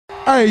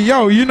Hey,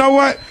 yo, you know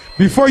what?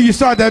 Before you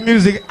start that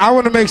music, I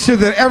want to make sure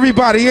that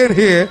everybody in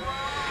here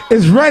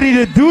is ready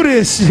to do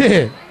this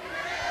shit.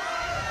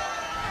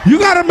 You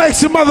got to make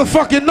some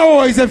motherfucking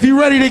noise if you're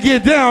ready to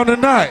get down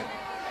tonight.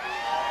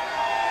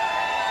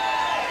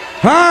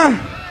 Huh?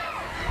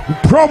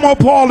 Promo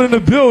Paul in the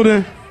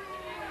building.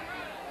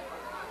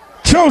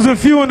 Chosen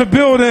Few in the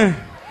building.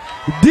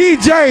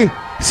 DJ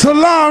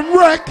Salam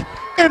Rec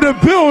in the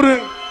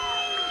building.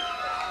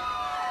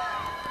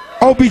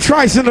 Obi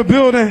Trice in the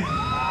building.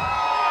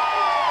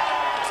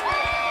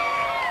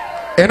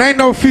 And ain't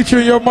no feature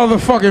in your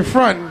motherfucking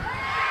front.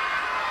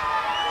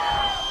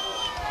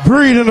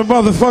 Breed in the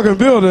motherfucking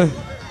building.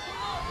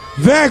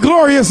 Van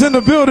Glorious in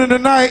the building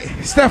tonight.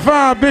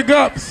 Stefan, big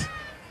ups.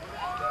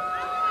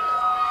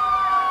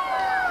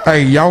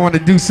 Hey, y'all want to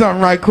do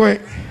something right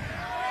quick?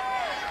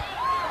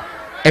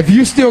 If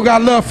you still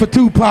got love for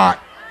Tupac,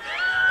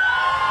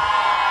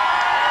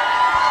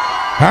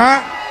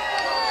 huh?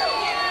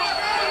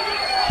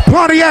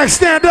 Pontiac,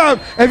 stand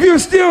up. If you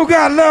still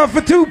got love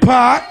for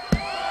Tupac,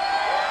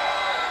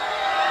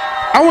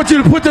 I want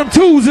you to put them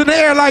twos in the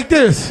air like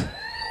this.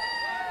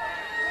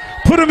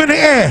 Put them in the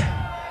air.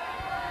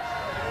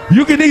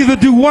 You can either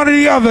do one or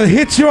the other.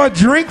 Hit your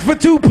drink for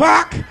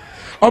Tupac,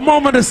 a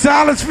moment of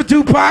silence for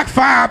Tupac,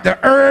 fire up the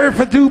herb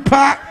for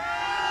Tupac,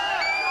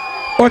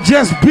 or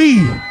just be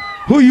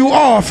who you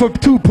are for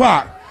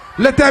Tupac.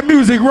 Let that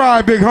music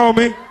ride, big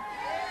homie.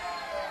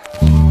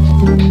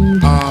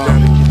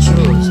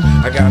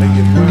 I gotta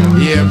get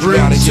mine. Yeah, bro.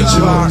 Gotta get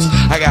yours.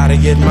 I gotta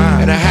get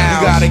mine. In the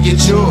house. You gotta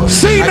get yours.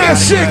 See that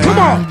shit, come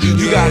on.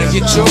 You gotta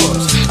get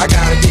yours. I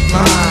gotta get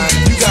mine.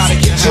 You gotta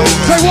get yours.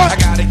 Say what? I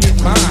gotta get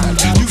mine.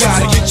 You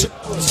gotta get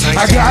yours.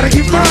 I gotta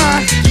get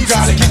mine. You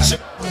gotta get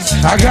yours.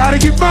 I gotta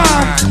get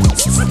mine.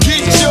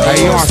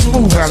 Hey, yo, I'm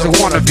smooth as I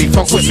wanna be.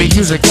 Fuck with me,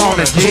 music on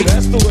the G.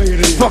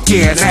 Fuck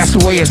yeah, and that's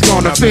the way it's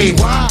gonna be.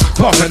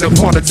 Puffin'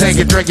 upon the tank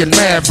and drinking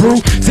mad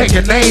brew.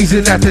 Taking names,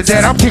 and after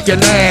that, I'm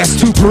kicking ass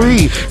to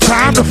breathe.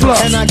 Time to flow.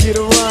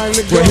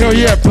 Well, hell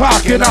yeah,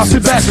 Pac, and I'll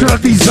sit back to the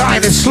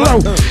design is slow.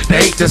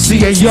 They hate to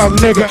see a young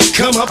nigga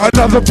come up,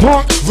 another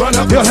punk. Run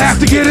up, he'll have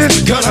to get in.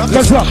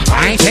 Cause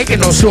I ain't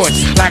taking no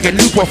shorts. Like a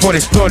Newport for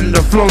exploding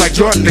the floor like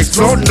Jordan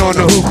exploding on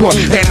the hook court.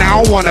 And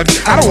I don't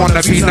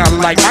wanna be nothing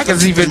like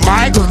Michael's, even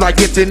Michael's like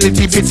it's an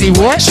itty bitty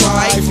what?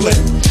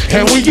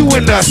 And when you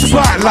in the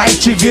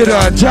spotlight, you get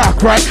a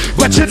jock, right?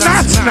 But you're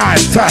not tight.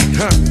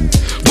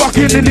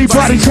 Fucking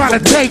anybody trying to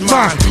take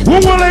mine.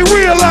 When will they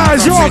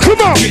realize, y'all? Come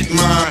on. Get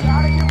mine.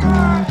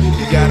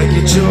 You gotta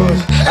get yours.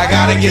 I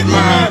gotta get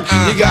mine.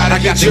 You gotta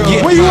get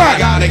yours. Where you at? I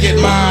gotta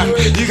get mine.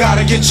 You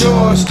gotta get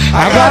yours.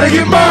 I gotta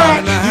get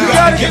mine. You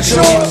gotta get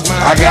yours.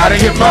 I gotta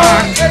get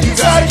mine. You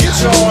gotta get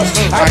yours.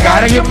 I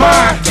gotta get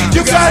mine.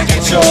 You gotta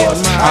get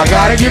yours. I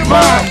gotta get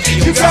mine.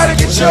 You gotta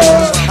get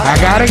yours. I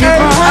gotta get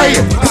mine. Hey,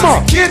 come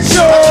on. Get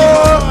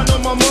yours.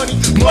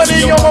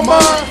 Money on my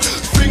mind.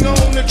 Finger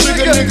on the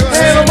trigger, nigga.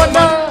 Hand on my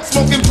nine.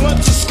 Smoking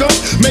blunts of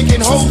skunk.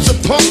 Making holes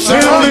of pumps.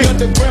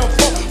 Underground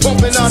funk.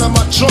 Bumping out of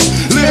my trunk.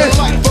 Living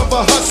life of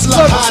a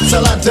hustler. High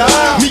till I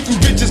die. Meeting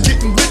bitches,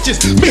 getting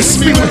riches. Miss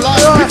me with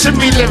life. Picture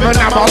me living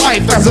out my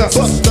life as a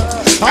buster.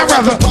 I'd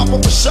rather pop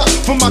up a shot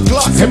for my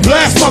Glock and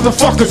blast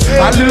motherfuckers.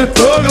 I live a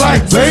thug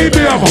like,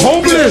 baby, I'm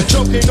homeless.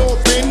 Choking on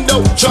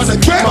window, trying to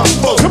get my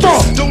focus. Come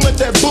on. Don't let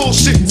that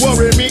bullshit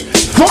worry me.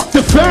 Fuck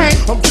the fame.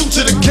 I'm true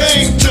to the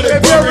game, till they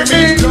bury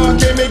me. God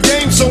gave me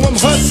game, so I'm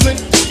hustling.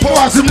 Pour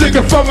out some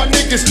nigga for my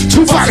niggas.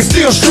 Tupac is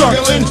still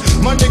struggling.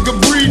 My nigga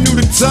Breed knew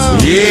the time.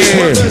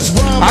 Yeah,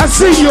 I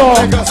see y'all.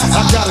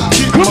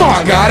 Come on,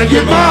 I gotta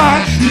get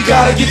mine. You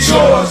gotta get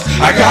yours.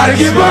 I gotta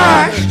get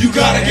mine. You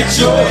gotta get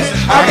yours.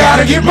 I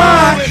gotta get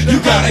mine.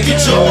 You gotta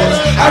get yours.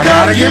 I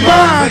gotta get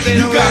mine.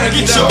 You gotta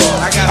get yours.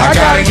 I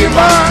gotta get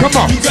mine. Come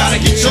on. You gotta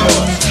get yours.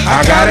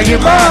 I gotta get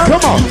mine.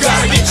 Come on. You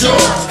gotta get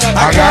yours.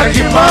 I gotta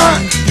get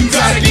mine. You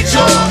gotta get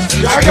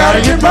yours. I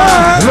gotta get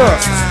mine. Look.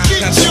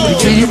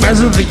 Can you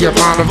measure the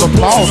amount of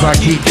applause I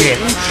keep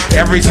getting?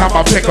 Every time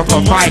I pick up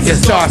a mic and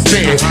start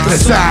spitting, the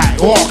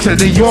sidewalk to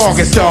New York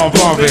and start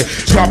bumping,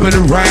 jumping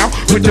around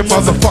with the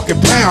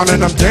motherfucking pound,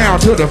 and I'm down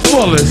to the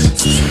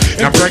fullest.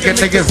 And I'm breaking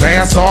niggas'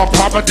 ass off.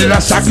 Papa, did I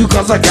shock you?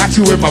 Cause I got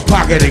you in my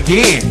pocket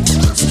again.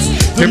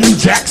 Them you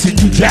Jackson,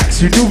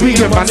 you knew me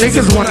and my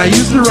niggas when I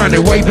used to run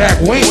it way back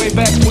when.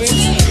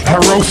 I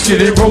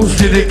roasted it,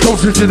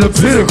 closer to the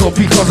pinnacle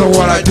because of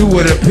what I do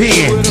with a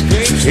pen.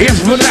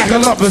 It's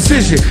vernacular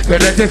precision,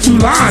 but that's the two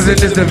lines in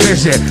this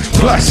division.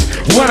 Plus,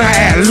 when I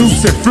add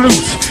loops and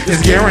flutes,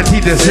 it's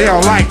guaranteed to sell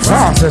like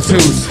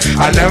prostitutes.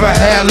 I never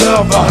had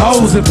love for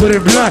hoes and put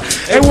it blunt.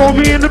 They want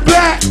me in the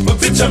back, but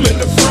bitch, I'm in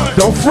the front.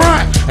 Don't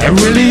front, and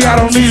really I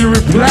don't need a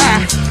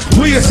reply.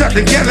 We are stuck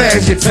together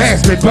as you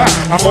pass me by.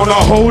 I'm on a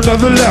whole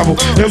nother level.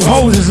 Them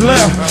hoes is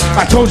left.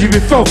 I told you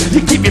before, you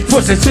keep your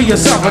pussy to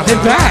yourself and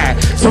divide.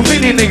 So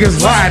many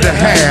niggas lie to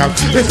have.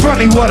 It's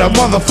funny what a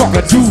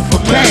motherfucker do for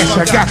cash.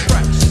 I got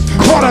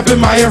caught up in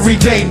my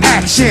everyday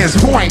actions.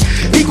 Point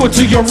equal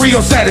to your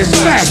real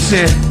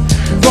satisfaction.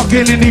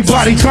 Fucking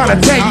anybody trying to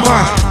take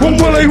mine. When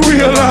will they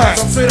realize?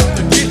 I'm fed up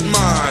to get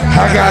mine.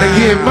 I gotta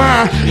get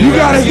mine. You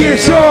gotta get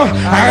yours.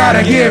 I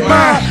gotta get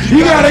mine.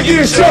 You gotta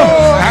get yours.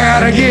 I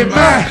gotta get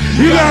mine.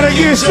 You gotta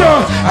get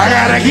yours. I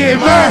gotta get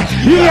mine.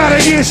 You gotta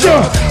get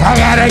yours. I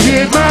gotta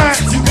get mine.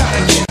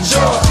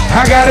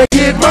 I gotta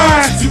get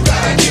mine.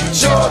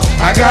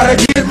 I gotta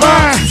get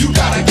mine.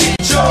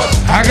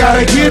 I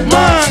gotta get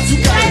mine.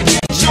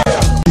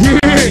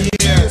 Yeah.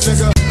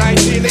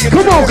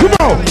 Come on, come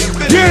on.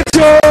 Get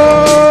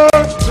yours.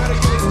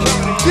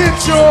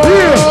 Get yours.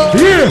 Yeah,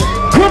 yeah.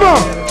 Come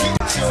on.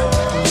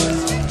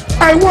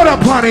 Hey, what up,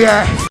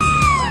 Pontiac?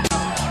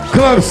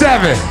 Club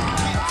Sevin.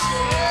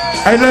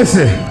 Hey,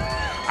 listen.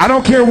 I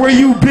don't care where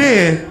you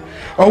been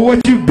or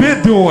what you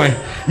been doing.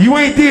 You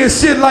ain't did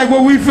shit like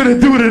what we finna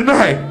do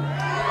tonight.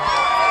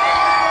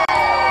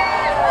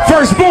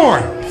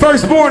 Firstborn.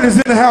 Firstborn is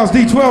in the house.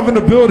 D12 in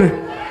the building.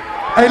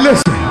 Hey,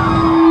 listen.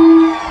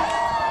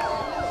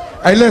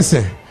 Hey,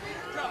 listen.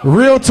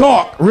 Real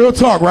talk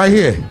right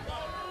here.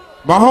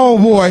 My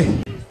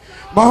homeboy,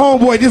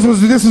 this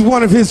is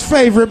one of his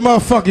favorite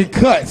motherfucking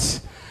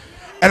cuts.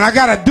 And I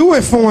gotta do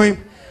it for him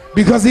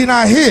because he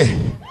not here.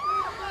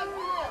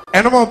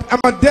 And I'm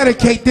gonna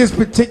dedicate this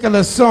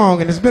particular song,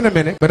 and it's been a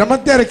minute, but I'm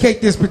gonna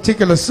dedicate this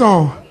particular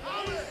song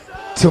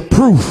to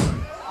Proof.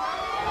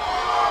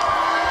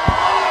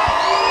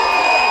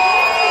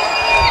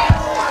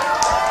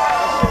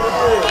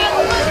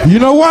 You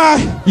know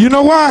why? You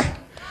know why?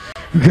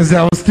 Because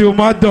that was still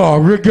my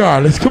dog,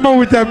 regardless. Come on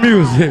with that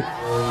music.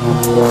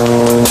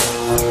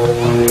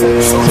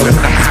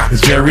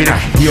 It's very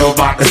nice, you're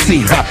about to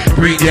see her.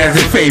 Breathe as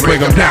it fade,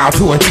 bring them down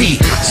to a T.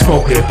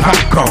 Smoking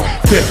popcorn,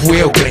 fifth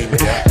wheel gleaming.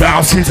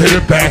 Bounce into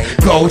the back,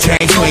 gold chain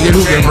swinging.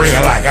 Who can bring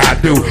it like I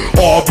do?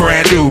 All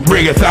brand new,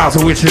 bring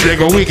 1,000 with you,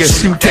 nigga. We can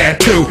shoot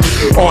that too.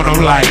 On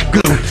them like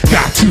glue,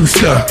 got you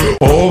stuck.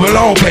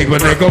 Overload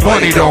paper, nigga.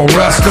 Money don't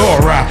rust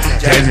or rot.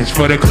 Jazz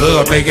for the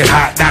club, make it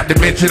hot. Not to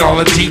mention all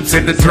the Jeeps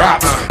and the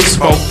drops.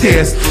 Smoke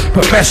this,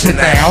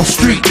 professional,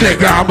 street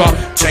nigga. I'm a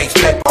change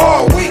paper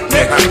all week,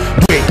 nigga.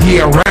 With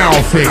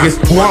year-round figures,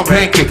 1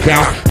 bank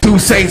account, 2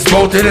 safes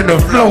bolted in the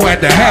floor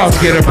at the house.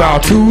 Get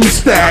about 2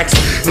 stacks.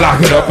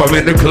 Lock it up, I'm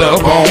in the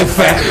club on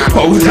fat.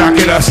 Hoes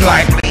knocking us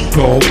like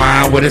gold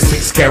mine with a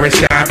 6-carat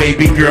shine.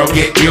 Baby girl,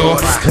 get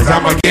yours, cause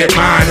I'ma get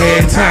mine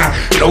every time.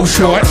 No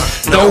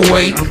shorts, no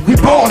weight. We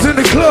balls in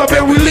the club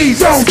and we leave.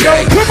 Don't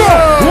go. Come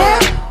on.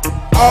 What?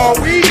 All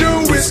we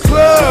do is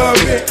club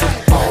it.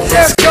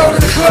 Let's go to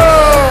the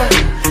club.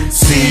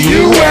 See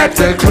you at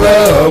the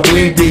club,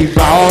 we be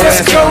ballin'.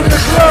 Let's go to the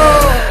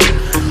club.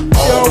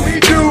 All we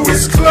do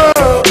is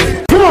club.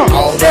 Come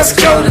on, let's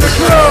go to the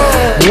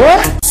club.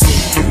 What?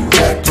 See you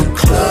at the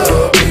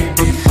club, we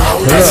be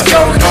ballin'. Let's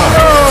go to the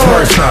club.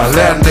 First song,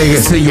 let a nigga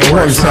see your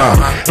worst song.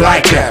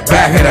 Like that,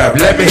 back it up,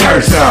 let me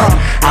hear some.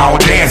 I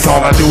don't dance,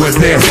 all I do is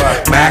this.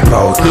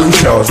 Macros, do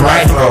shows,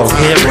 right clothes,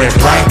 hit with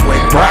right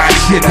wing. Ride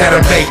shit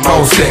that'll make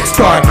most sense.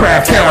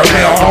 Starcraft,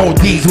 caramel,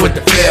 ODs with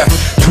the fifth.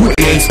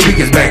 28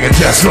 speakers banging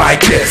just like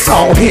this.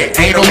 On hit,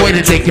 ain't no way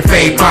that they can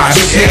fade my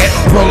shit.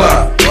 Pull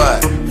up, what?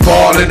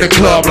 Fall in the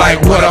club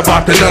like what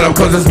about the nut up,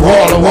 cause it's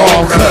wall to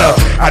wall cut up.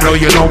 I know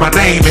you know my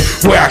name and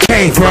where I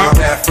came from.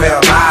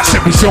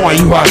 Should be showing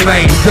you how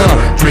things done.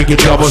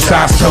 Drinking double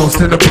shots, toast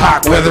in the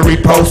pot, whether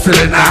he posted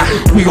or not.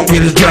 We gon'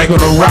 get his drink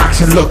on the rocks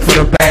and look for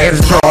the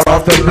bags crawl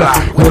off the block.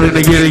 What in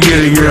the get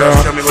it, girl?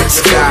 Show me what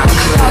you got.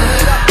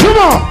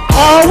 Come on,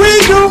 all we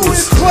do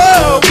is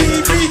club,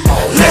 baby.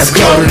 Let's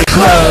go to the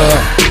club.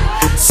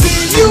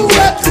 See you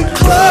at the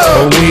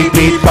club. We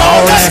be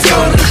ballin'. Let's go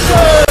to the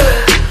club.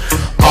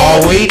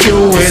 All we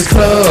do is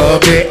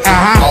club it.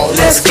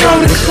 Let's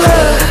go to the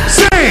club.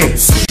 Sing.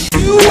 See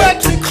you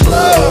at the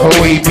club.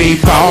 We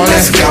be ballin'.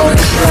 Let's go to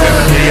the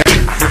club.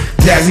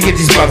 Jazzy, get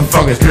these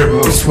motherfuckers dripping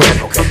with sweat.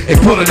 They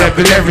pulling up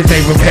in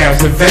everything from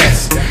halves and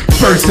vests.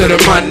 First of the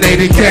Monday,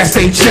 the gas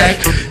they check.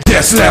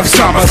 Just left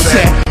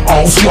Somerset,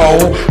 on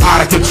swole,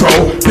 out of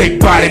control.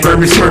 Big body,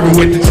 baby, swerving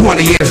with the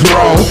 20-inch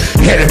roll.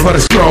 Headed for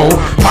the stroll,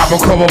 pop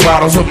a couple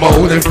bottles of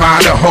mold and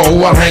find a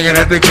hole while hanging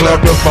at the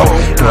club before.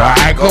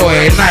 I go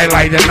at night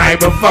like the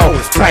night before.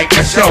 Like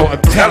a show, I'm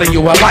telling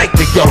you I like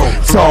to go.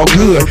 It's all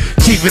good,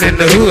 keeping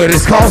in the hood.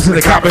 It's costing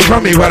the copping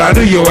from me, but I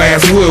knew your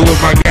ass would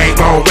with my gang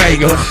on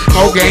Vega.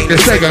 More gang to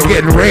say I'm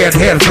getting red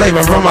head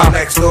flavor from my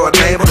next door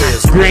neighbor.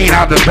 Green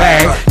out the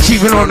bag,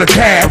 cheaping on the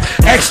tab.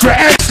 Extra,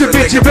 extra,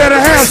 bitch, you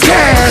better have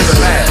cash.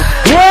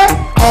 What?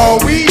 All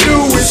we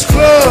do is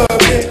club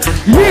it.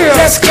 Yeah.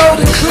 Let's go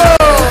to the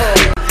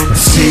club.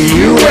 See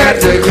you at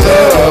the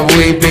club.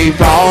 We be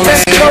ballin'.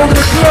 Let's go to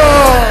the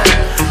club.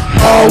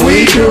 All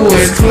we do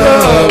is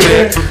club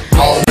it.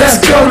 Let's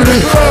go to the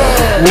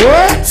club.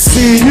 What?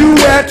 See you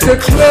at the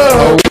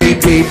club. We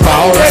be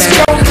ballin'. Let's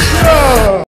go to the club.